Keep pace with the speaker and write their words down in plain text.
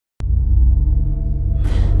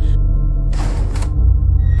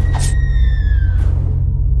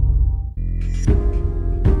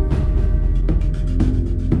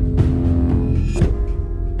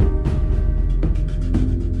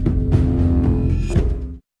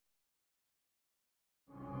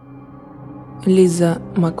Лиза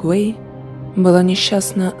McVey была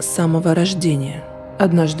несчастна с самого рождения.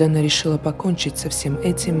 Однажды она решила покончить со всем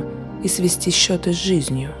этим и свести счеты с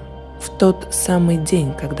жизнью. В тот самый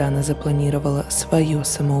день, когда она запланировала свое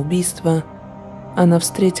самоубийство, она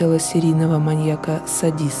встретила серийного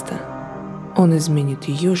маньяка-садиста. Он изменит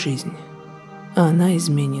ее жизнь, а она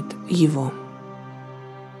изменит его.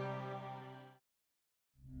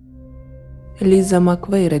 Лиза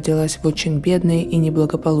McVey родилась в очень бедной и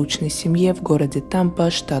неблагополучной семье в городе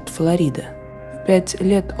Тампа, штат Флорида. В 5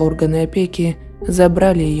 лет органы опеки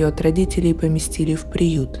забрали ее от родителей и поместили в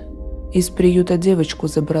приют. Из приюта девочку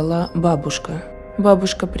забрала бабушка.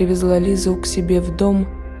 Бабушка привезла Лизу к себе в дом,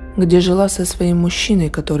 где жила со своим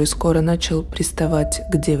мужчиной, который скоро начал приставать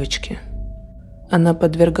к девочке. Она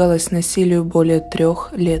подвергалась насилию более 3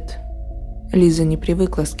 лет. Лиза не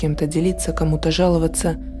привыкла с кем-то делиться, кому-то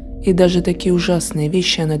жаловаться, и даже такие ужасные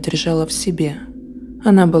вещи она держала в себе.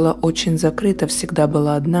 Она была очень закрыта, всегда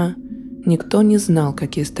была одна. Никто не знал,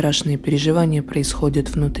 какие страшные переживания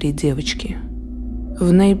происходят внутри девочки.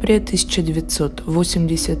 В ноябре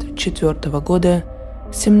 1984 года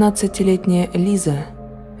 17-летняя Лиза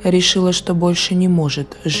решила, что больше не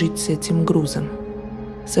может жить с этим грузом.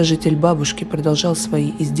 Сожитель бабушки продолжал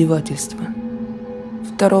свои издевательства.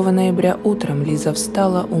 2 ноября утром Лиза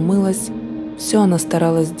встала, умылась. Все она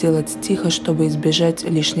старалась сделать тихо, чтобы избежать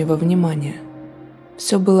лишнего внимания.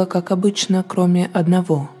 Все было как обычно, кроме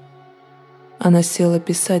одного. Она села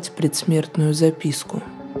писать предсмертную записку.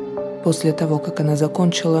 После того, как она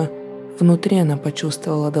закончила, внутри она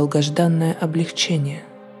почувствовала долгожданное облегчение.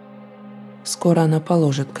 Скоро она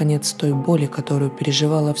положит конец той боли, которую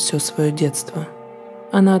переживала все свое детство.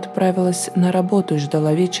 Она отправилась на работу и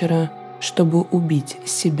ждала вечера, чтобы убить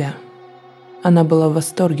себя. Она была в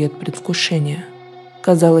восторге от предвкушения.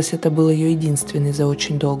 Казалось, это был ее единственный за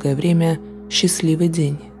очень долгое время счастливый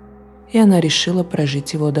день, и она решила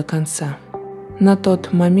прожить его до конца. На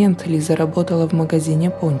тот момент Лиза работала в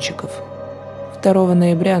магазине пончиков. 2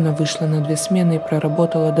 ноября она вышла на 2 смены и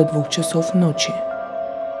проработала до 2 часов ночи.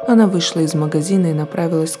 Она вышла из магазина и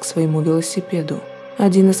направилась к своему велосипеду.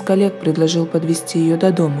 Один из коллег предложил подвезти ее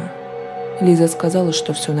до дома. Лиза сказала,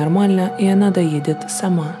 что все нормально, и она доедет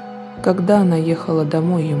сама. Когда она ехала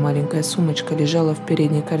домой, ее маленькая сумочка лежала в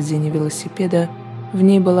передней корзине велосипеда, в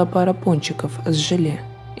ней была пара пончиков с желе,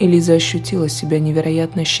 и Лиза ощутила себя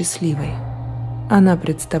невероятно счастливой. Она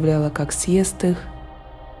представляла, как съест их,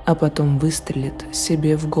 а потом выстрелит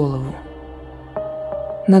себе в голову.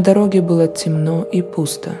 На дороге было темно и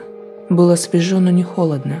пусто. Было свежо, но не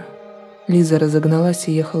холодно. Лиза разогналась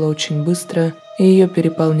и ехала очень быстро, и ее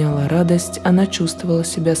переполняла радость, она чувствовала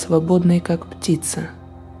себя свободной, как птица.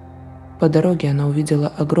 По дороге она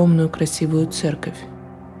увидела огромную красивую церковь.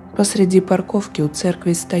 Посреди парковки у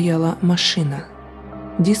церкви стояла машина.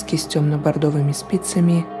 Диски с темно-бордовыми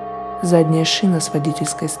спицами. Задняя шина с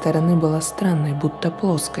водительской стороны была странной, будто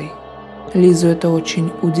плоской. Лизу это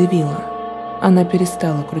очень удивило. Она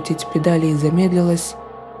перестала крутить педали и замедлилась,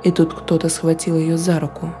 и тут кто-то схватил ее за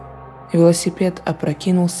руку. Велосипед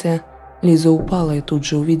опрокинулся, Лиза упала и тут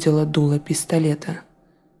же увидела дуло пистолета,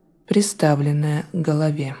 приставленное к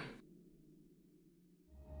голове.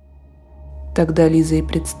 Тогда Лиза и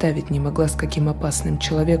представить не могла, с каким опасным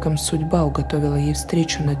человеком судьба уготовила ей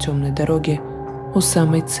встречу на темной дороге у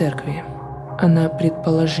самой церкви. Она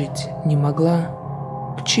предположить не могла,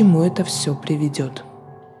 к чему это все приведет.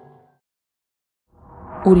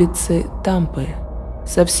 Улицы Тампы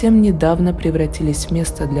совсем недавно превратились в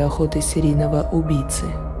место для охоты серийного убийцы.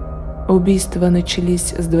 Убийства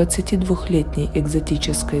начались с 22-летней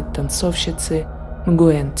экзотической танцовщицы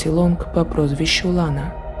Гуэн Тилонг по прозвищу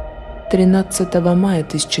Лана. 13 мая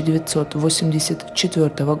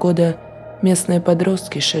 1984 года местные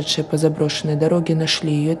подростки, шедшие по заброшенной дороге,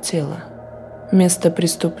 нашли ее тело. Место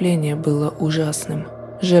преступления было ужасным.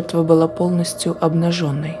 Жертва была полностью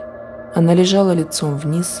обнаженной. Она лежала лицом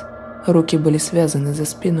вниз, руки были связаны за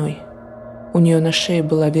спиной. У нее на шее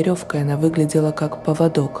была веревка, и она выглядела как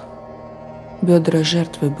поводок. Бедра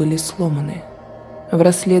жертвы были сломаны. В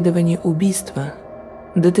расследовании убийства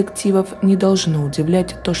детективов не должно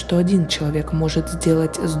удивлять то, что один человек может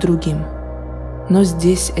сделать с другим. Но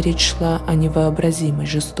здесь речь шла о невообразимой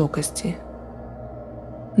жестокости.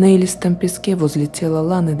 На илистом песке возле тела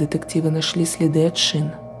Ланы детективы нашли следы от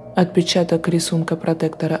шин. Отпечаток рисунка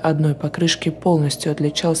протектора одной покрышки полностью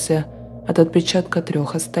отличался от отпечатка 3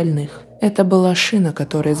 остальных. Это была шина,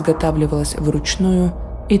 которая изготавливалась вручную,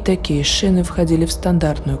 и такие шины входили в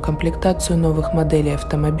стандартную комплектацию новых моделей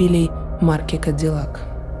автомобилей марки Cadillac.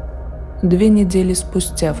 2 недели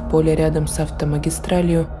спустя в поле рядом с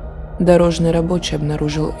автомагистралью дорожный рабочий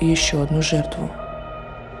обнаружил еще одну жертву.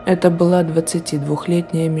 Это была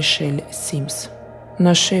 22-летняя Мишель Симс.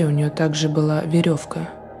 На шее у нее также была веревка.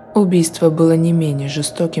 Убийство было не менее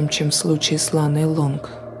жестоким, чем в случае с Ланой Лонг.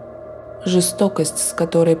 Жестокость, с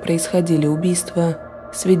которой происходили убийства,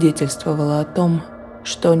 свидетельствовала о том,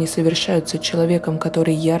 что они совершаются человеком,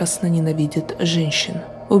 который яростно ненавидит женщин.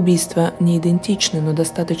 Убийства не идентичны, но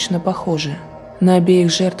достаточно похожи. На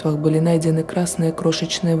обеих жертвах были найдены красные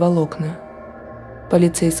крошечные волокна.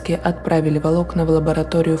 Полицейские отправили волокна в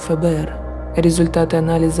лабораторию ФБР. Результаты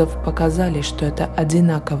анализов показали, что это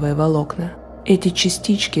одинаковые волокна. Эти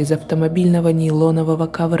частички из автомобильного нейлонового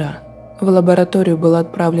ковра. В лабораторию было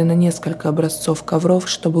отправлено несколько образцов ковров,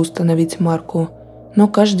 чтобы установить марку, но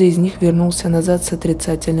каждый из них вернулся назад с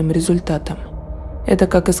отрицательным результатом. Это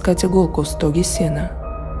как искать иголку в стоге сена.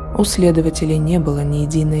 У следователей не было ни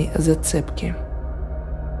единой зацепки.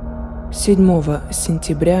 7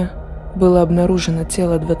 сентября было обнаружено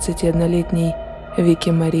тело 21-летней Вики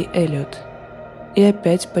Мари Эллиот. И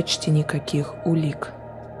опять почти никаких улик.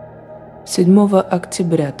 7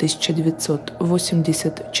 октября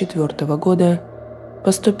 1984 года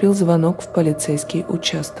поступил звонок в полицейский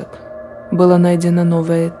участок. Было найдено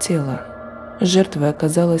новое тело. Жертвой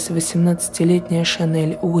оказалась 18-летняя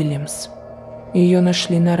Шанель Уильямс. Ее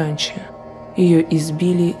нашли на ранчо. Ее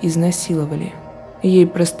избили, изнасиловали. Ей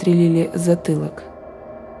прострелили затылок.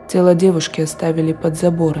 Тело девушки оставили под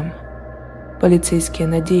забором. Полицейские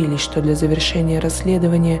надеялись, что для завершения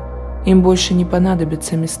расследования им больше не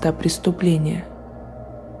понадобятся места преступления.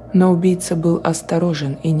 Но убийца был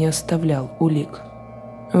осторожен и не оставлял улик.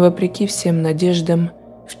 Вопреки всем надеждам,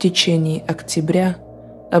 в течение октября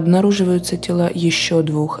обнаруживаются тела еще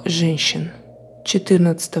 2 женщин.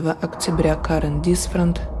 14 октября Карен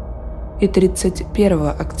Дисфрант и 31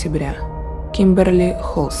 октября Кимберли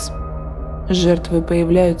Холс. Жертвы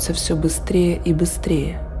появляются все быстрее и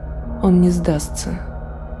быстрее. Он не сдастся.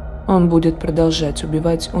 Он будет продолжать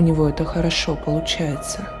убивать, у него это хорошо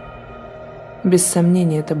получается. Без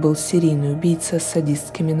сомнения, это был серийный убийца с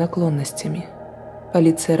садистскими наклонностями.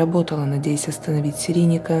 Полиция работала, надеясь остановить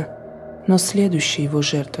серийника, но следующей его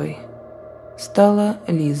жертвой стала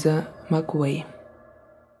Лиза McVey.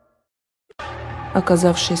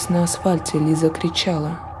 Оказавшись на асфальте, Лиза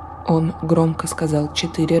кричала. Он громко сказал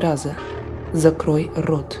 4 раза: «Закрой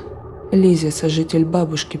рот». Лизе сожитель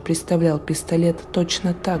бабушки приставлял пистолет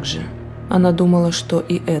точно так же. Она думала, что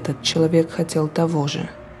и этот человек хотел того же.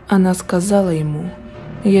 Она сказала ему: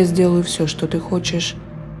 «Я сделаю все, что ты хочешь,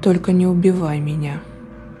 только не убивай меня».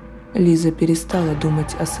 Лиза перестала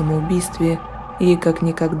думать о самоубийстве, ей как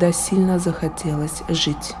никогда сильно захотелось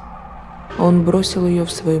жить. Он бросил ее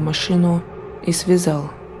в свою машину и связал.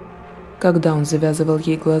 Когда он завязывал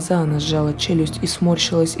ей глаза, она сжала челюсть и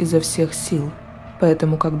сморщилась изо всех сил.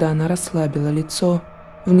 Поэтому, когда она расслабила лицо,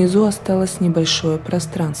 внизу осталось небольшое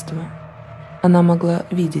пространство. Она могла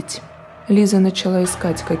видеть. Лиза начала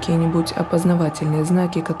искать какие-нибудь опознавательные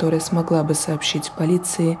знаки, которые смогла бы сообщить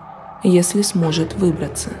полиции, если сможет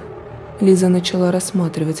выбраться. Лиза начала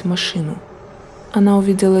рассматривать машину. Она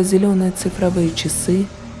увидела зеленые цифровые часы,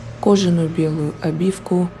 кожаную белую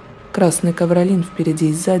обивку, красный ковролин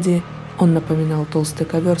впереди и сзади. Он напоминал толстый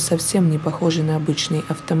ковер, совсем не похожий на обычный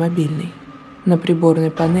автомобильный. На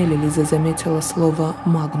приборной панели Лиза заметила слово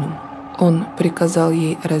 «Магнум». Он приказал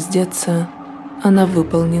ей раздеться, она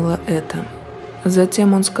выполнила это.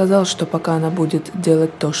 Затем он сказал, что пока она будет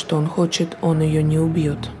делать то, что он хочет, он ее не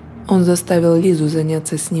убьет. Он заставил Лизу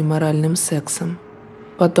заняться с ним моральным сексом.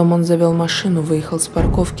 Потом он завел машину, выехал с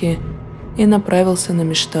парковки и направился на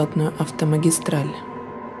межштатную автомагистраль.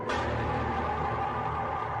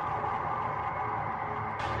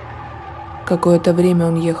 Какое-то время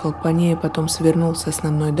он ехал по ней, потом свернул с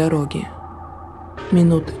основной дороги.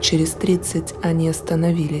 Минут через 30 они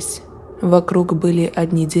остановились. Вокруг были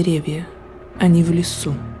одни деревья. Они в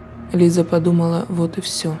лесу. Лиза подумала: вот и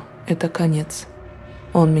все, это конец.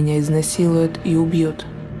 Он меня изнасилует и убьет.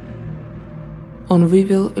 Он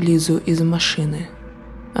вывел Лизу из машины.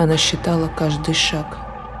 Она считала каждый шаг.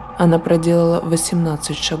 Она проделала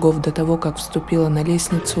 18 шагов до того, как вступила на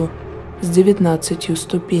лестницу с 19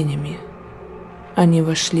 ступенями. Они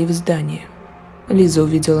вошли в здание. Лиза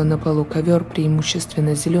увидела на полу ковер,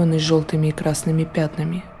 преимущественно зеленый, с желтыми и красными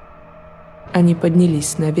пятнами. Они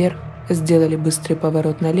поднялись наверх, сделали быстрый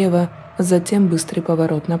поворот налево, затем быстрый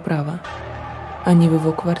поворот направо. Они в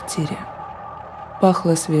его квартире.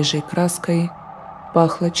 Пахло свежей краской,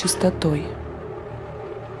 пахло чистотой.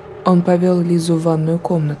 Он повел Лизу в ванную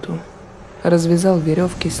комнату, развязал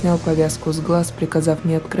веревки, снял повязку с глаз, приказав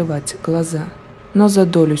не открывать глаза. Но за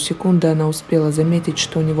долю секунды она успела заметить,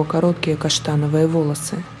 что у него короткие каштановые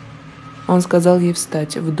волосы. Он сказал ей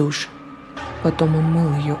встать в душ. Потом он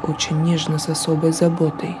мыл ее очень нежно, с особой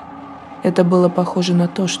заботой. Это было похоже на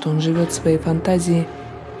то, что он живет в своей фантазии,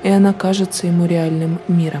 и она кажется ему реальным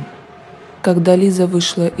миром. Когда Лиза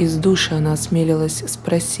вышла из душа, она осмелилась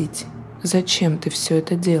спросить: «Зачем ты все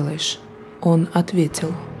это делаешь?» Он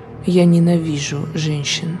ответил: «Я ненавижу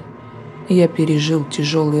женщин. Я пережил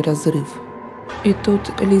тяжелый разрыв». И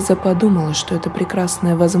тут Лиза подумала, что это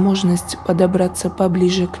прекрасная возможность подобраться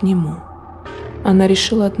поближе к нему. Она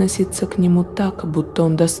решила относиться к нему так, будто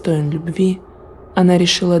он достоин любви. Она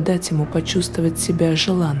решила дать ему почувствовать себя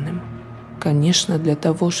желанным. Конечно, для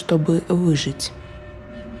того, чтобы выжить.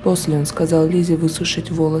 После он сказал Лизе высушить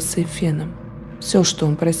волосы феном. Все, что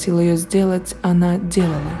он просил ее сделать, она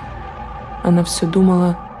делала. Она все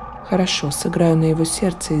думала: хорошо, сыграю на его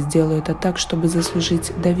сердце и сделаю это так, чтобы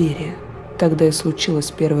заслужить доверие. Тогда и случилось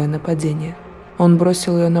первое нападение. Он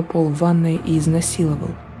бросил ее на пол в ванной и изнасиловал.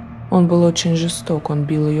 Он был очень жесток, он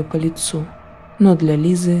бил ее по лицу. Но для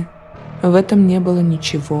Лизы в этом не было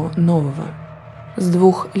ничего нового. С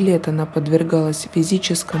 2 лет она подвергалась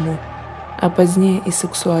физическому, а позднее и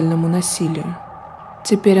сексуальному насилию.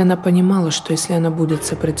 Теперь она понимала, что если она будет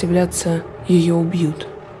сопротивляться, ее убьют.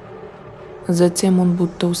 Затем он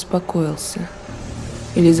будто успокоился.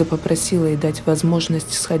 Лиза попросила ей дать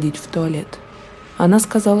возможность сходить в туалет. Она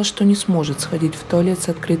сказала, что не сможет сходить в туалет с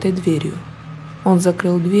открытой дверью. Он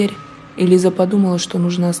закрыл дверь, и Лиза подумала, что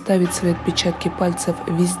нужно оставить свои отпечатки пальцев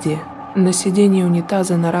везде. На сиденье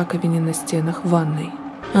унитаза, на раковине, на стенах ванной.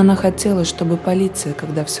 Она хотела, чтобы полиция,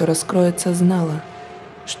 когда все раскроется, знала,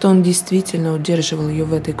 что он действительно удерживал ее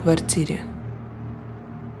в этой квартире.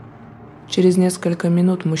 Через несколько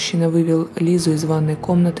минут мужчина вывел Лизу из ванной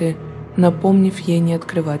комнаты, напомнив ей не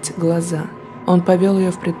открывать глаза. Он повел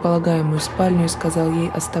ее в предполагаемую спальню и сказал ей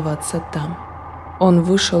оставаться там. Он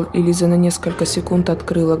вышел, и Лиза на несколько секунд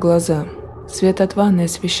открыла глаза. Свет от ванны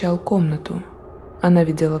освещал комнату. Она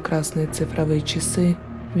видела красные цифровые часы,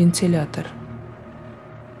 вентилятор.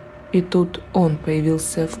 И тут он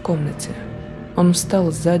появился в комнате. Он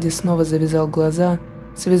встал сзади, снова завязал глаза,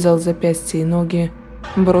 связал запястья и ноги,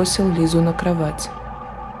 бросил Лизу на кровать.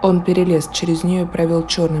 Он перелез через нее и провел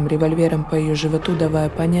черным револьвером по ее животу, давая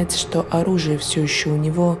понять, что оружие все еще у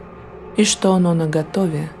него и что оно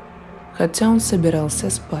наготове, хотя он собирался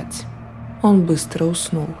спать. Он быстро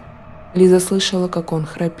уснул. Лиза слышала, как он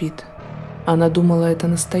храпит. Она думала, это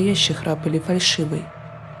настоящий храп или фальшивый.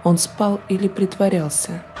 Он спал или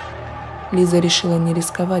притворялся. Лиза решила не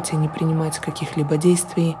рисковать и не принимать каких-либо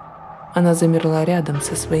действий. Она замерла рядом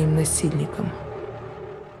со своим насильником.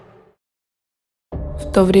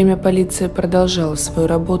 В то время полиция продолжала свою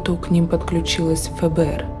работу, к ним подключилась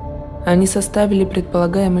ФБР. Они составили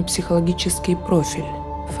предполагаемый психологический профиль.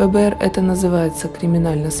 В ФБР это называется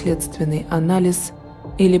криминально-следственный анализ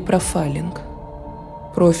или профайлинг.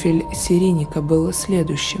 Профиль серийника был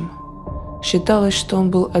следующим. Считалось, что он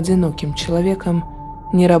был одиноким человеком,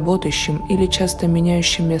 неработающим или часто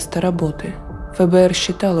меняющим место работы. ФБР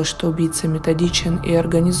считало, что убийца методичен и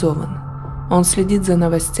организован. Он следит за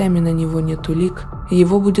новостями, на него нет улик,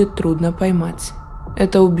 его будет трудно поймать.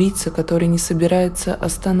 Это убийца, который не собирается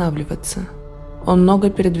останавливаться. Он много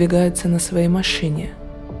передвигается на своей машине.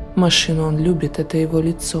 Машину он любит, это его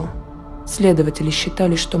лицо. Следователи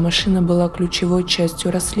считали, что машина была ключевой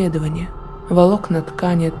частью расследования. Волокна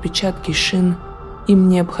ткани, отпечатки шин. Им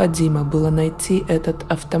необходимо было найти этот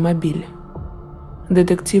автомобиль.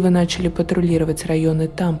 Детективы начали патрулировать районы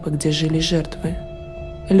Тампы, где жили жертвы.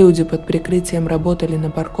 Люди под прикрытием работали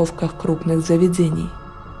на парковках крупных заведений.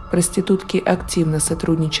 Проститутки активно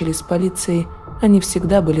сотрудничали с полицией, они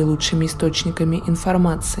всегда были лучшими источниками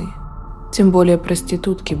информации. Тем более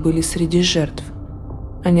проститутки были среди жертв.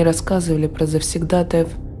 Они рассказывали про завсегдатаев,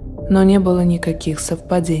 но не было никаких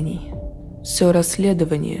совпадений. Все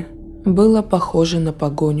расследование было похоже на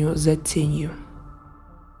погоню за тенью.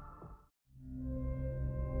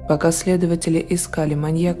 Пока следователи искали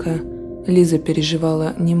маньяка, Лиза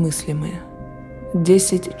переживала немыслимое.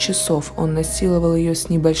 10 часов он насиловал ее с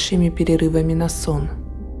небольшими перерывами на сон.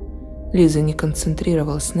 Лиза не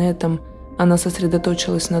концентрировалась на этом, она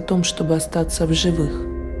сосредоточилась на том, чтобы остаться в живых.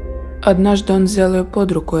 Однажды он взял ее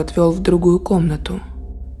под руку и отвел в другую комнату.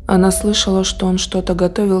 Она слышала, что он что-то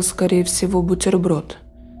готовил, скорее всего, бутерброд.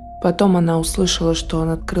 Потом она услышала, что он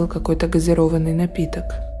открыл какой-то газированный напиток.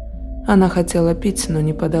 Она хотела пить, но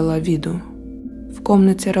не подала виду. В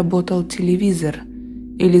комнате работал телевизор,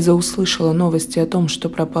 и Лиза услышала новости о том, что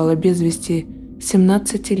пропала без вести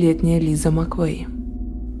 17-летняя Лиза McVey.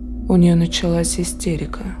 У нее началась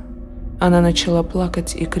истерика. Она начала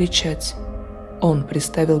плакать и кричать. Он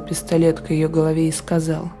приставил пистолет к ее голове и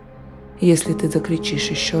сказал: «Если ты закричишь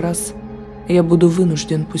еще раз, Я буду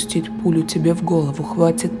вынужден пустить пулю тебе в голову,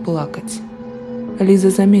 хватит плакать». Лиза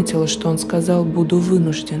заметила, что он сказал «буду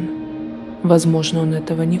вынужден». Возможно, он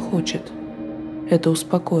этого не хочет. Это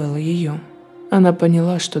успокоило ее. Она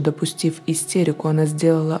поняла, что, допустив истерику, она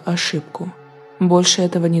сделала ошибку. Больше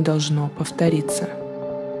этого не должно повториться.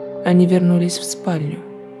 Они вернулись в спальню.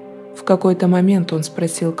 В какой-то момент он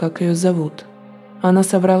спросил, как ее зовут. Она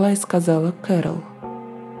соврала и сказала «Кэрол».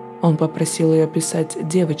 Он попросил ее описать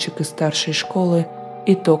девочек из старшей школы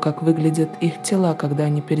и то, как выглядят их тела, когда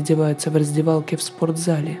они переодеваются в раздевалке в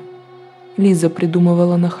спортзале. Лиза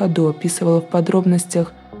придумывала на ходу, описывала в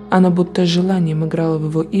подробностях, она будто желанием играла в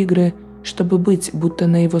его игры, чтобы быть будто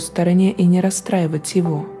на его стороне и не расстраивать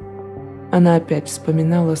его. Она опять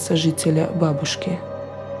вспоминала сожителя бабушки.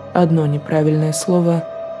 Одно неправильное слово,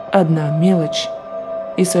 одна мелочь,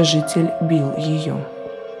 и сожитель бил ее.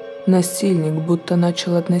 Насильник будто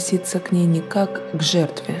начал относиться к ней не как к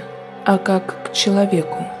жертве, а как к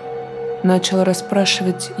человеку. Начал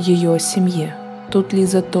расспрашивать ее о семье. Тут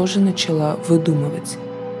Лиза тоже начала выдумывать.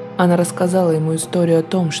 Она рассказала ему историю о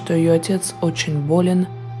том, что ее отец очень болен,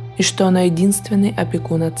 и что она единственный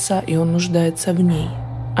опекун отца, и он нуждается в ней.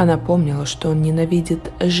 Она помнила, что он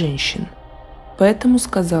ненавидит женщин, поэтому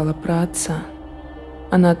сказала про отца.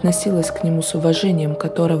 Она относилась к нему с уважением,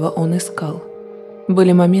 которого он искал.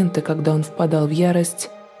 Были моменты, когда он впадал в ярость,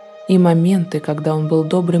 и моменты, когда он был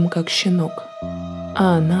добрым, как щенок.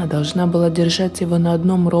 А она должна была держать его на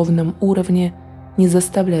одном ровном уровне, не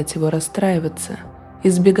заставлять его расстраиваться,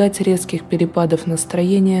 избегать резких перепадов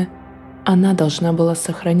настроения. Она должна была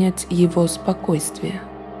сохранять его спокойствие.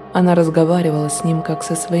 Она разговаривала с ним, как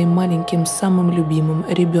со своим маленьким, самым любимым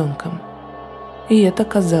ребенком. И это,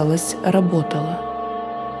 казалось, работало.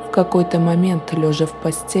 В какой-то момент, лежа в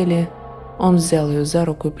постели, он взял ее за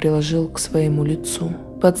руку и приложил к своему лицу.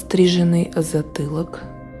 Подстриженный затылок,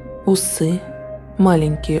 усы,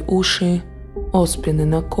 маленькие уши, оспины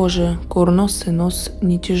на коже, курносый нос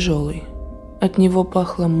не тяжелый. От него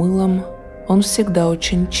пахло мылом, он всегда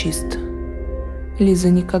очень чист. Лиза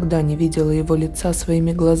никогда не видела его лица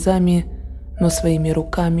своими глазами, но своими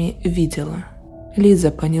руками видела.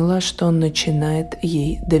 Лиза поняла, что он начинает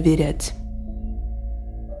ей доверять.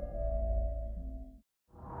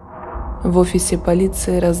 В офисе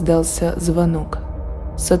полиции раздался звонок.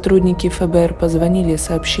 Сотрудники ФБР позвонили и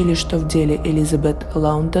сообщили, что в деле Элизабет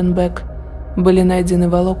Лаунденбек были найдены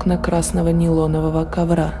волокна красного нейлонового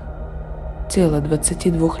ковра. Тело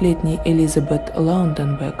 22-летней Элизабет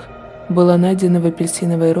Лаунденбек было найдено в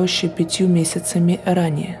апельсиновой роще 5 месяцами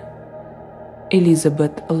ранее.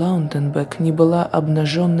 Элизабет Лаунденбек не была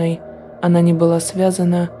обнаженной, она не была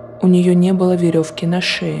связана, у нее не было веревки на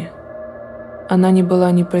шее. Она не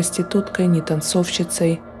была ни проституткой, ни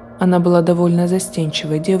танцовщицей, она была довольно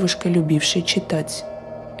застенчивой девушкой, любившей читать.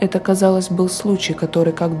 Это, казалось, был случай,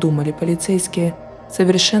 который, как думали полицейские,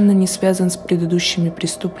 совершенно не связан с предыдущими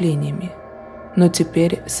преступлениями. Но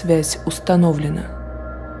теперь связь установлена.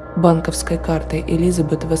 Банковской картой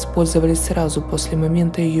Элизабет воспользовались сразу после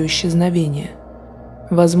момента ее исчезновения.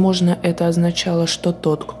 Возможно, это означало, что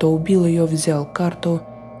тот, кто убил ее, взял карту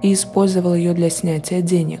и использовал ее для снятия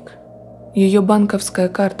денег. Ее банковская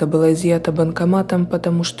карта была изъята банкоматом,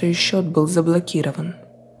 потому что ее счет был заблокирован.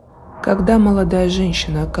 Когда молодая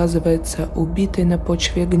женщина оказывается убитой на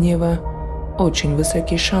почве гнева, очень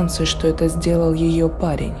высоки шансы, что это сделал ее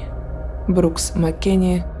парень. Брукс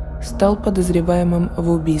Маккенни стал подозреваемым в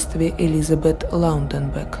убийстве Элизабет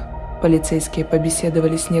Лаунденбек. Полицейские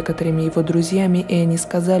побеседовали с некоторыми его друзьями, и они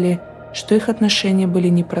сказали, что их отношения были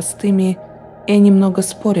непростыми, и они много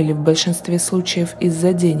спорили в большинстве случаев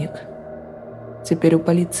из-за денег. Теперь у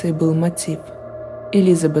полиции был мотив.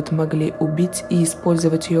 Элизабет могли убить и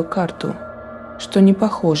использовать ее карту, что не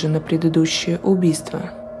похоже на предыдущее убийство.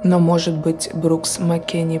 Но, может быть, Брукс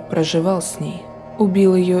Маккенни проживал с ней,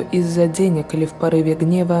 убил ее из-за денег или в порыве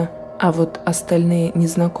гнева, а вот остальные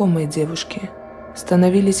незнакомые девушки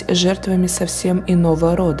становились жертвами совсем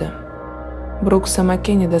иного рода. Брукса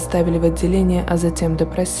Маккенни доставили в отделение, а затем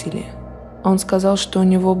допросили. Он сказал, что у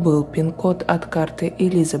него был пин-код от карты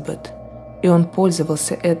Элизабет, и он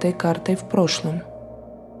пользовался этой картой в прошлом.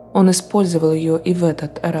 Он использовал ее и в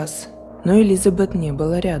этот раз, но Элизабет не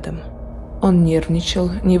было рядом. Он нервничал,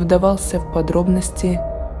 не вдавался в подробности,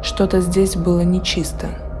 что-то здесь было нечисто.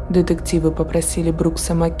 Детективы попросили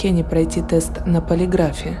Брукса Маккенни пройти тест на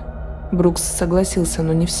полиграфе. Брукс согласился,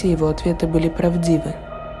 но не все его ответы были правдивы.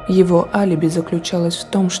 Его алиби заключалось в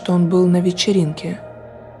том, что он был на вечеринке.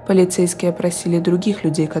 Полицейские опросили других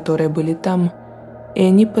людей, которые были там, и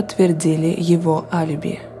они подтвердили его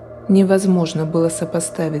алиби. Невозможно было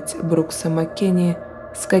сопоставить Брукса Маккенни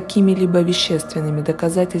с какими-либо вещественными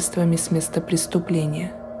доказательствами с места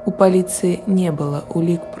преступления. У полиции не было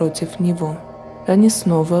улик против него. Они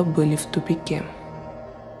снова были в тупике.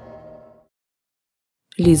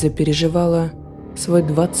 Лиза переживала свой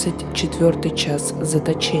 24-й час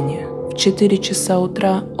заточения. В 4 часа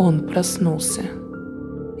утра он проснулся.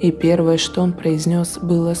 И первое, что он произнес,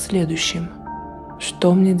 было следующим: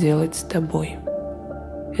 «Что мне делать с тобой?»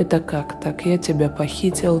 «Это как так? Я тебя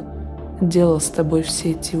похитил, делал с тобой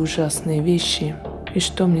все эти ужасные вещи, и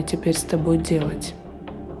что мне теперь с тобой делать?»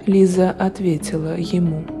 Лиза ответила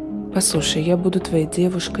ему: «Послушай, я буду твоей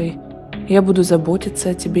девушкой, я буду заботиться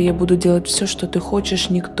о тебе, я буду делать все, что ты хочешь,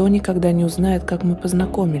 никто никогда не узнает, как мы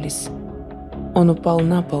познакомились». Он упал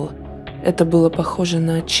на пол, это было похоже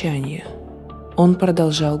на отчаяние. Он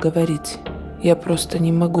продолжал говорить: «Я просто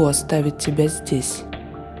не могу оставить тебя здесь,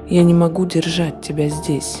 я не могу держать тебя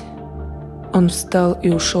здесь». Он встал и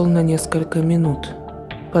ушел на несколько минут,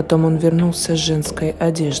 потом он вернулся с женской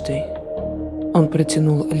одеждой. Он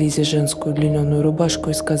протянул Лизе женскую удлиненную рубашку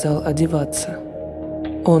и сказал одеваться.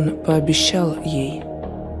 Он пообещал ей,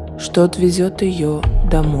 что отвезет ее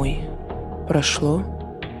домой. Прошло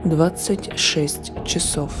 26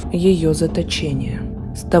 часов ее заточения.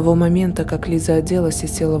 С того момента, как Лиза оделась и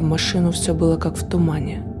села в машину, все было как в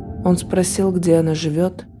тумане. Он спросил, где она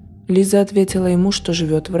живет. Лиза ответила ему, что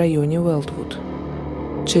живет в районе Уэлдвуд.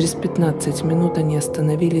 Через 15 минут они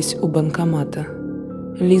остановились у банкомата.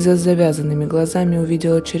 Лиза с завязанными глазами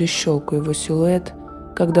увидела через щелку его силуэт,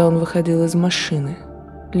 когда он выходил из машины.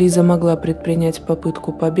 Лиза могла предпринять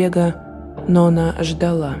попытку побега, но она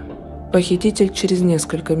ждала. Похититель через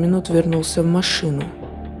несколько минут вернулся в машину.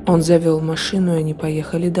 Он завел машину, и они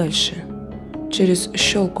поехали дальше. Через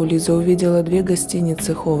щелку Лиза увидела 2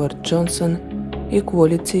 гостиницы Ховард Джонсон и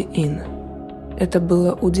Quality Inn. Это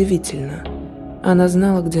было удивительно. Она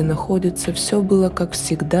знала, где находится, все было как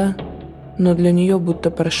всегда, но для нее будто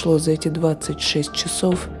прошло за эти 26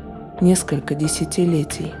 часов несколько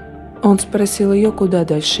десятилетий. Он спросил ее, куда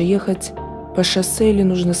дальше ехать, по шоссе или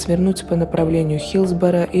нужно свернуть по направлению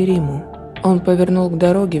Хиллсборо и Риму. Он повернул к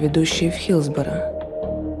дороге, ведущей в Хиллсборо.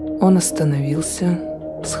 Он остановился,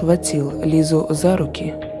 схватил Лизу за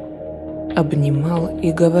руки, обнимал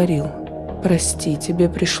и говорил: «Прости, тебе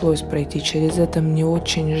пришлось пройти через это, мне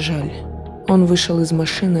очень жаль». Он вышел из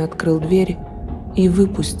машины, открыл дверь и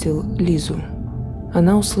выпустил Лизу.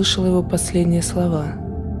 Она услышала его последние слова: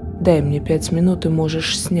 «Дай мне 5 минут, и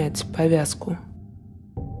можешь снять повязку».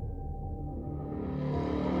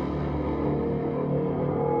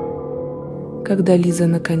 Когда Лиза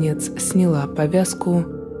наконец сняла повязку,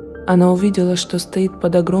 она увидела, что стоит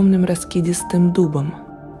под огромным раскидистым дубом.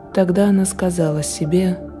 Тогда она сказала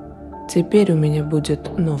себе: «Теперь у меня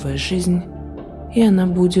будет новая жизнь, и она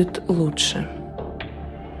будет лучше».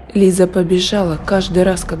 Лиза побежала. Каждый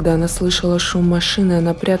раз, когда она слышала шум машины,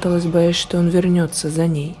 она пряталась, боясь, что он вернется за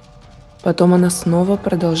ней. Потом она снова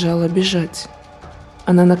продолжала бежать.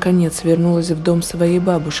 Она, наконец, вернулась в дом своей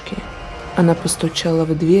бабушки. Она постучала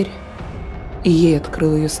в дверь, и ей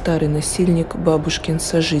открыл ее старый насильник, бабушкин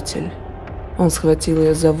сожитель. Он схватил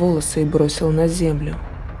ее за волосы и бросил на землю.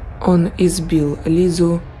 Он избил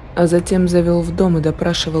Лизу, а затем завел в дом и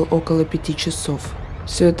допрашивал около 5 часов.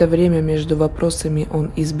 Все это время между вопросами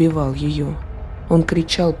он избивал ее. Он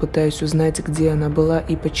кричал, пытаясь узнать, где она была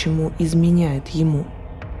и почему изменяет ему.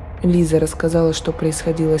 Лиза рассказала, что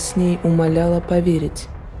происходило с ней, умоляла поверить.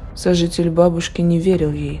 Сожитель бабушки не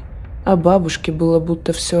верил ей, а бабушке было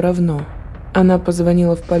будто все равно. Она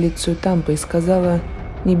позвонила в полицию Тампы и сказала: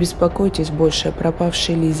 «Не беспокойтесь больше о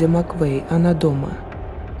пропавшей Лизе McVey, она дома».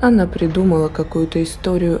 Она придумала какую-то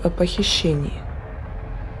историю о похищении.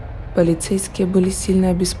 Полицейские были сильно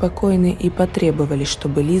обеспокоены и потребовали,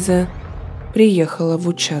 чтобы Лиза приехала в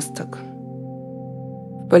участок.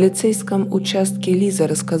 В полицейском участке Лиза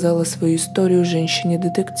рассказала свою историю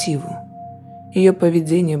женщине-детективу. Ее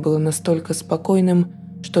поведение было настолько спокойным,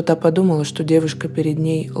 что та подумала, что девушка перед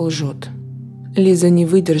ней лжет. Лиза не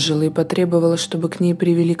выдержала и потребовала, чтобы к ней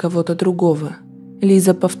привели кого-то другого.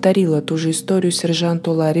 Лиза повторила ту же историю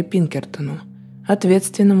сержанту Ларри Пинкертону,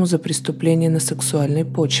 ответственному за преступление на сексуальной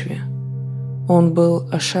почве. Он был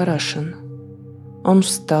ошарашен. Он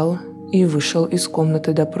встал и вышел из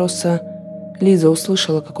комнаты допроса. Лиза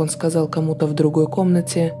услышала, как он сказал кому-то в другой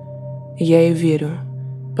комнате: «Я ей верю.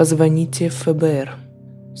 Позвоните в ФБР».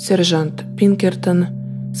 Сержант Пинкертон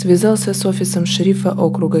связался с офисом шерифа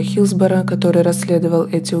округа Хиллсборо, который расследовал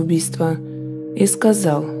эти убийства, и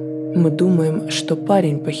сказал: «Мы думаем, что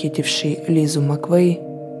парень, похитивший Лизу McVey,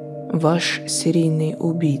 ваш серийный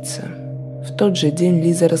убийца». В тот же день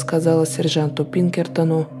Лиза рассказала сержанту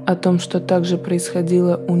Пинкертону о том, что также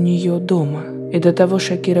происходило у нее дома. И до того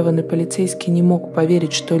шокированный полицейский не мог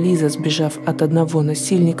поверить, что Лиза, сбежав от одного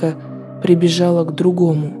насильника, прибежала к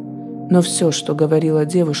другому. Но все, что говорила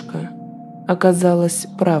девушка, оказалось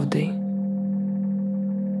правдой.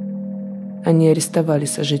 Они арестовали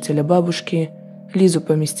сожителя бабушки, Лизу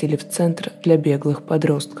поместили в центр для беглых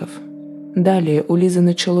подростков. Далее у Лизы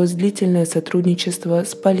началось длительное сотрудничество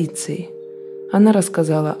с полицией. Она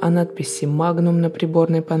рассказала о надписи «Магнум» на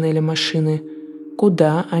приборной панели машины,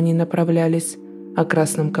 куда они направлялись, о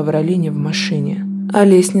красном ковролине в машине, о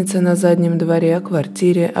лестнице на заднем дворе, о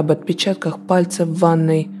квартире, об отпечатках пальцев в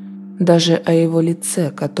ванной, даже о его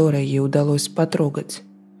лице, которое ей удалось потрогать.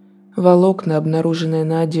 Волокна, обнаруженные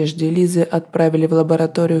на одежде Лизы, отправили в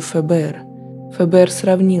лабораторию ФБР. ФБР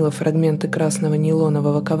сравнило фрагменты красного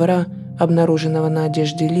нейлонового ковра, обнаруженного на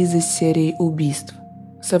одежде Лизы, с серией убийств.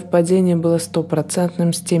 Совпадение было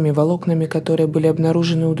 100% с теми волокнами, которые были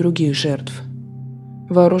обнаружены у других жертв.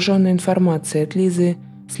 Вооруженной информацией от Лизы,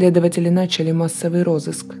 следователи начали массовый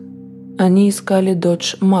розыск. Они искали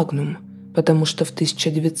Dodge Magnum, потому что в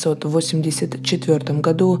 1984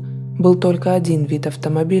 году был только один вид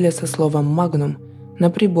автомобиля со словом «Magnum» на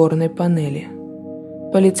приборной панели.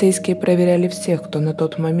 Полицейские проверяли всех, кто на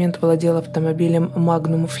тот момент владел автомобилем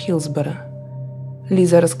Magnum в Хиллсборо.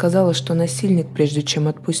 Лиза рассказала, что насильник, прежде чем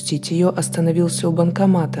отпустить ее, остановился у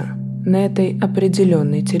банкомата. На этой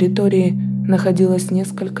определенной территории находилось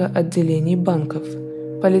несколько отделений банков.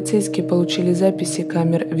 Полицейские получили записи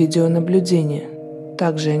камер видеонаблюдения.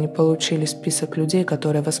 Также они получили список людей,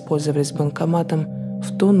 которые воспользовались банкоматом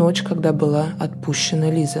в ту ночь, когда была отпущена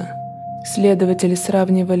Лиза. Следователи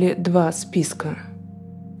сравнивали два списка.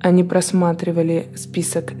 Они просматривали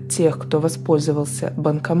список тех, кто воспользовался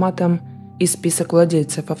банкоматом, и список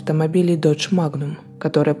владельцев автомобилей Dodge Magnum,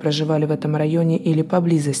 которые проживали в этом районе или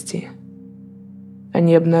поблизости.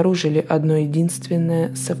 Они обнаружили одно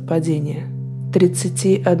единственное совпадение.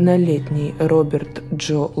 31-летний Роберт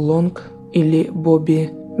Джо Лонг, или Бобби,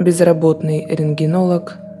 безработный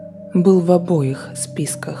рентгенолог, был в обоих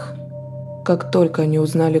списках. Как только они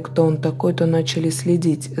узнали, кто он такой, то начали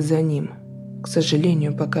следить за ним. К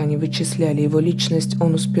сожалению, пока они вычисляли его личность,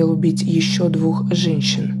 он успел убить еще двух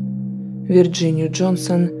женщин – Вирджинию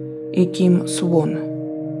Джонсон и Ким Свон.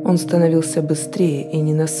 Он становился быстрее и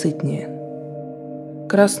ненасытнее.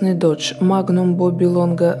 Красный Dodge Magnum Бобби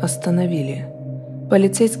Лонга остановили.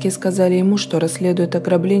 Полицейские сказали ему, что расследуют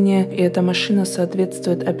ограбление, и эта машина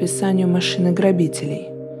соответствует описанию машины грабителей.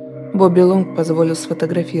 Бобби Лонг позволил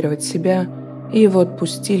сфотографировать себя, и его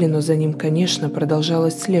отпустили, но за ним, конечно,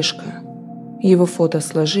 продолжалась слежка. Его фото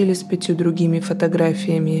сложили с 5 другими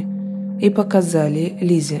фотографиями и показали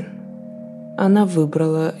Лизе. Она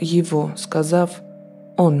выбрала его, сказав: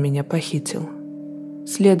 «Он меня похитил».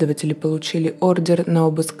 Следователи получили ордер на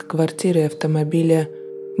обыск квартиры и автомобиля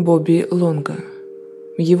Бобби Лонга.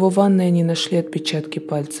 В его ванной они нашли отпечатки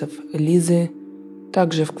пальцев Лизы.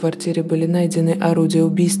 Также в квартире были найдены орудия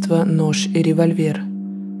убийства, нож и револьвер.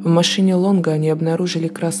 В машине Лонга они обнаружили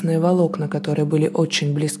красные волокна, которые были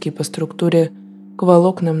очень близки по структуре к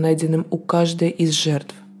волокнам, найденным у каждой из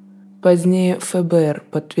жертв. Позднее ФБР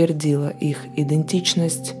подтвердило их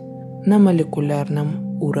идентичность на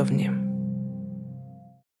молекулярном уровне.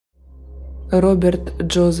 Роберт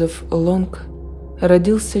Джозеф Лонг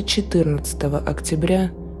родился 14 октября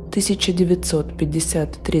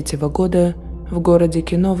 1953 года в городе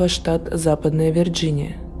Кинова, штат Западная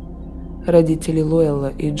Вирджиния. Родители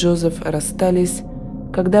Луэлла и Джозеф расстались,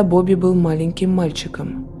 когда Бобби был маленьким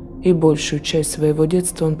мальчиком, и большую часть своего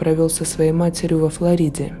детства он провел со своей матерью во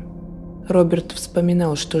Флориде. Роберт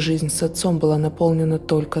вспоминал, что жизнь с отцом была наполнена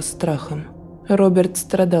только страхом. Роберт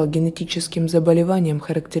страдал генетическим заболеванием,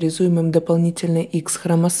 характеризуемым дополнительной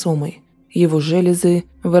X-хромосомой. Его железы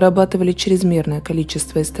вырабатывали чрезмерное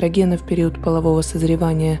количество эстрогена в период полового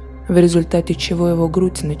созревания, в результате чего его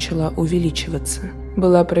грудь начала увеличиваться.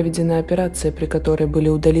 Была проведена операция, при которой были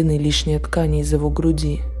удалены лишние ткани из его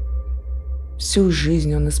груди. Всю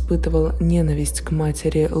жизнь он испытывал ненависть к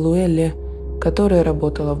матери Луэлле, которая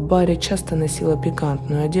работала в баре, часто носила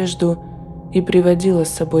пикантную одежду и приводила с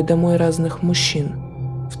собой домой разных мужчин.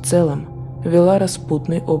 В целом, вела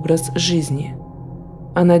распутный образ жизни.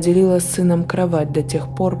 Она делила с сыном кровать до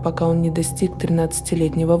тех пор, пока он не достиг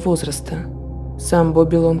 13-летнего возраста. Сам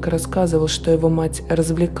Бобби Лонг рассказывал, что его мать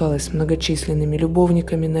развлекалась многочисленными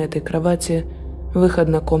любовниками на этой кровати в их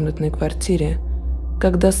однокомнатной квартире,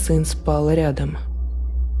 когда сын спал рядом.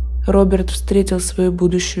 Роберт встретил свою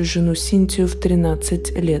будущую жену Синтию в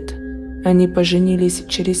 13 лет. Они поженились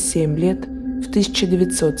через 7 лет в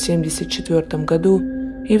 1974 году,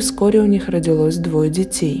 и вскоре у них родилось 2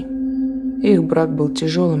 детей. Их брак был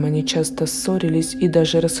тяжелым, они часто ссорились и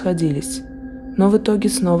даже расходились, но в итоге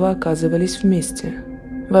снова оказывались вместе.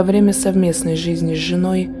 Во время совместной жизни с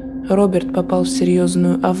женой Роберт попал в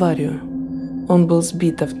серьезную аварию. Он был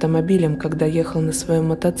сбит автомобилем, когда ехал на своем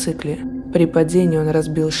мотоцикле. При падении он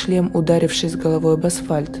разбил шлем, ударившись головой об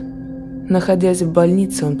асфальт. Находясь в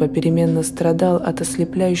больнице, он попеременно страдал от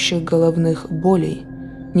ослепляющих головных болей,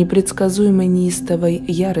 непредсказуемой неистовой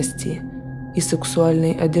ярости и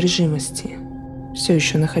сексуальной одержимости. Все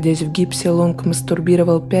еще находясь в гипсе, Лонг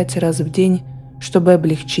мастурбировал 5 раз в день, чтобы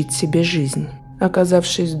облегчить себе жизнь.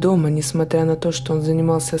 Оказавшись дома, несмотря на то, что он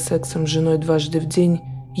занимался сексом с женой 2 раза в день,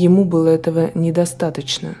 ему было этого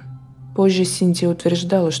недостаточно. Позже Синтия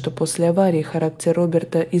утверждала, что после аварии характер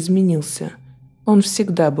Роберта изменился. Он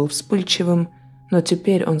всегда был вспыльчивым, но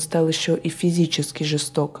теперь он стал еще и физически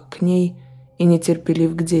жесток к ней и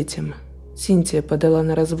нетерпелив к детям. Синтия подала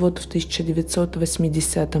на развод в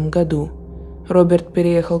 1980 году. Роберт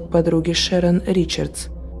переехал к подруге Шерон Ричардс,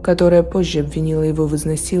 которая позже обвинила его в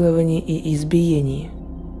изнасиловании и избиении.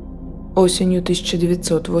 Осенью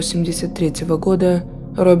 1983 года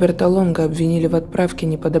Роберта Лонга обвинили в отправке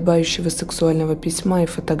неподобающего сексуального письма и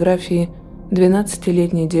фотографии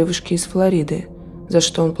 12-летней девушки из Флориды, за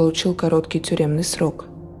что он получил короткий тюремный срок.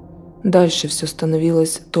 Дальше все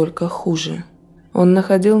становилось только хуже. Он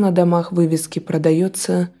находил на домах вывески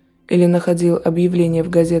 «Продается» или находил объявления в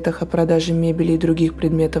газетах о продаже мебели и других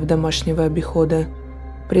предметов домашнего обихода.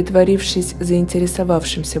 Притворившись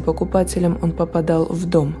заинтересовавшимся покупателем, он попадал в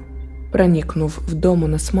дом. Проникнув в дом,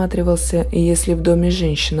 он осматривался, и если в доме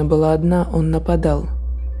женщина была одна, он нападал.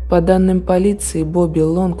 По данным полиции, Бобби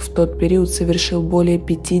Лонг в тот период совершил более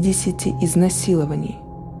 50 изнасилований.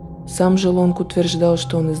 Сам же Лонг утверждал,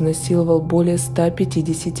 что он изнасиловал более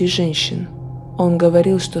 150 женщин. Он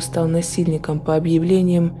говорил, что стал насильником по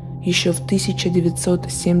объявлениям еще в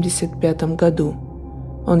 1975 году.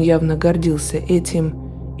 Он явно гордился этим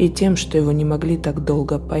и тем, что его не могли так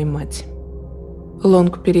долго поймать.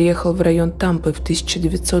 Лонг переехал в район Тампы в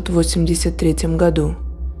 1983 году.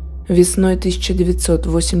 Весной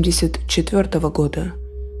 1984 года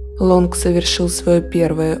Лонг совершил свое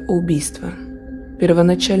первое убийство.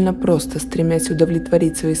 Первоначально просто стремясь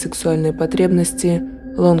удовлетворить свои сексуальные потребности,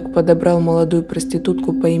 Лонг подобрал молодую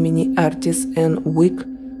проститутку по имени Артис Энн Уик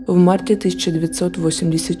в марте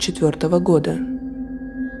 1984 года.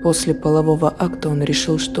 После полового акта он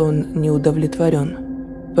решил, что он не удовлетворен,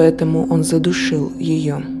 поэтому он задушил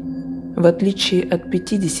ее. В отличие от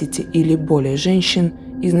 50 или более женщин,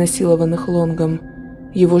 изнасилованных Лонгом,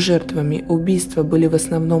 его жертвами убийства были в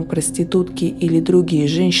основном проститутки или другие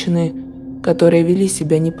женщины, которые вели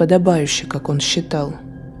себя неподобающе, как он считал.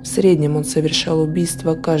 В среднем он совершал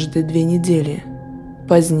убийства каждые 2 недели.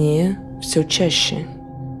 Позднее все чаще.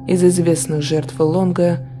 Из известных жертв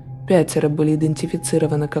Лонга 5 были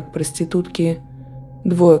идентифицированы как проститутки,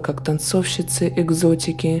 2 как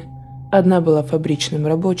танцовщицы-экзотики, 1 была фабричным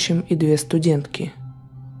рабочим и 2 студентки.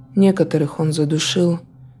 Некоторых он задушил,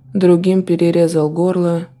 другим перерезал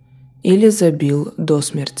горло или забил до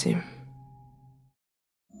смерти.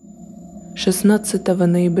 16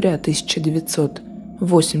 ноября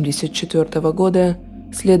 1984 года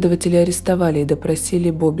следователи арестовали и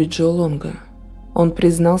допросили Бобби Джо Лонга. Он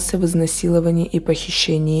признался в изнасиловании и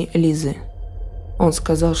похищении Лизы. Он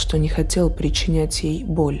сказал, что не хотел причинять ей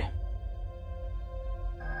боль.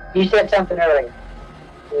 You said something earlier.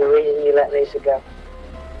 The reason you let Lisa go.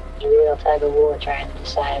 A real tug of war trying to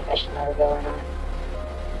decide if I should let her go or not.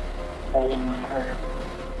 I didn't want to hurt her.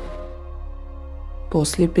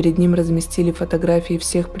 После перед ним разместили фотографии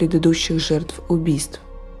всех предыдущих жертв убийств,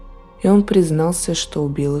 и он признался, что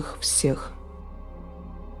убил их всех.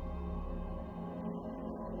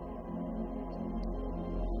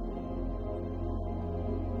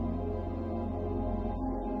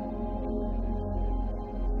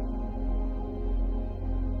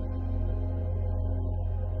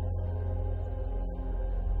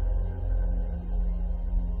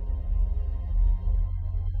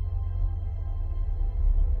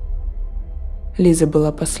 Лиза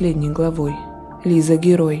была последней главой. Лиза –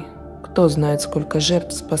 герой. Кто знает, сколько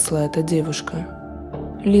жертв спасла эта девушка.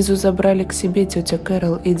 Лизу забрали к себе тетя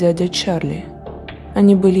Кэрол и дядя Чарли.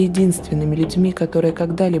 Они были единственными людьми, которые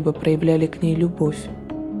когда-либо проявляли к ней любовь.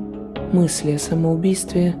 Мысли о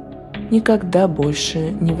самоубийстве никогда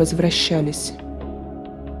больше не возвращались.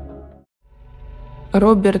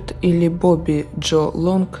 Роберт или Бобби Джо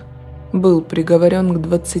Лонг был приговорен к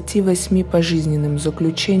 28 пожизненным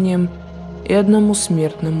заключениям и 1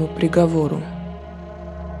 смертному приговору.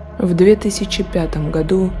 В 2005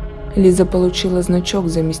 году Лиза получила значок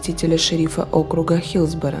заместителя шерифа округа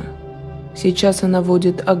Хиллсборо. Сейчас она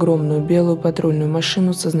водит огромную белую патрульную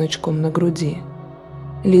машину со значком на груди.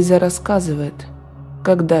 Лиза рассказывает: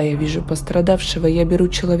 когда я вижу пострадавшего, я беру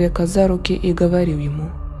человека за руки и говорю ему: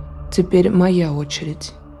 «Теперь моя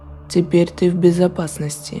очередь. Теперь ты в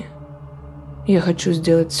безопасности. Я хочу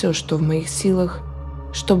сделать все, что в моих силах,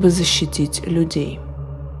 чтобы защитить людей».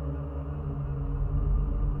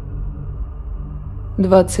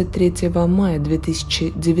 23 мая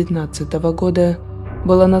 2019 года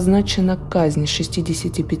была назначена казнь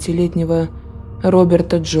 65-летнего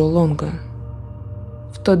Роберта Джо Лонга.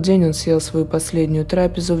 В тот день он съел свою последнюю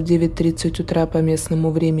трапезу в 9:30 утра по местному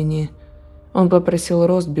времени. Он попросил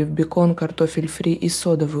ростбиф, бекон, картофель фри и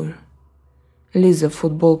содовую. Лиза в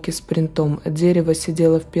футболке с принтом дерева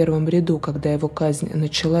сидела в первом ряду, когда его казнь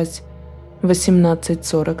началась в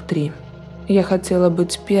 18:43. «Я хотела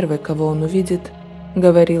быть первой, кого он увидит», —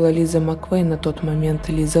 говорила Лиза McVey, на тот момент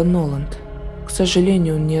Лиза Ноланд. К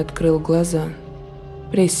сожалению, он не открыл глаза.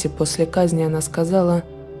 Прессе после казни она сказала,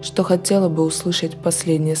 что хотела бы услышать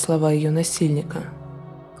последние слова ее насильника.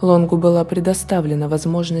 Лонгу была предоставлена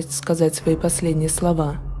возможность сказать свои последние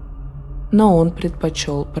слова, но он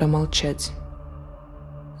предпочел промолчать.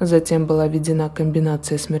 Затем была введена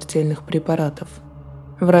комбинация смертельных препаратов.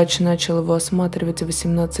 Врач начал его осматривать в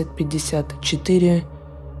 18:54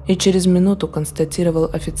 и через минуту констатировал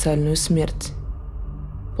официальную смерть.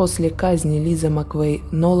 После казни Лиза McVey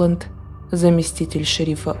Ноланд, заместитель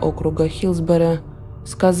шерифа округа Хиллсборо,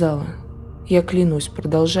 сказала: «Я клянусь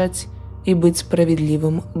продолжать и быть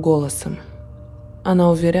справедливым голосом». Она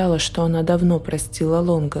уверяла, что она давно простила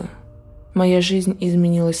Лонга. «Моя жизнь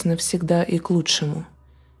изменилась навсегда и к лучшему.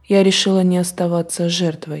 Я решила не оставаться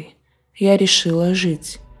жертвой. Я решила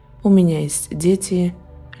жить. У меня есть дети,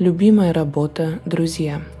 любимая работа,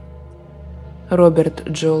 друзья». Роберт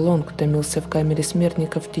Джо Лонг томился в камере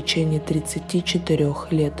смертников в течение 34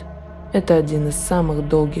 лет. Это один из самых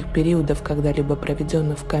долгих периодов, когда-либо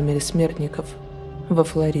проведенных в камере смертников во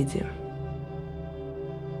Флориде.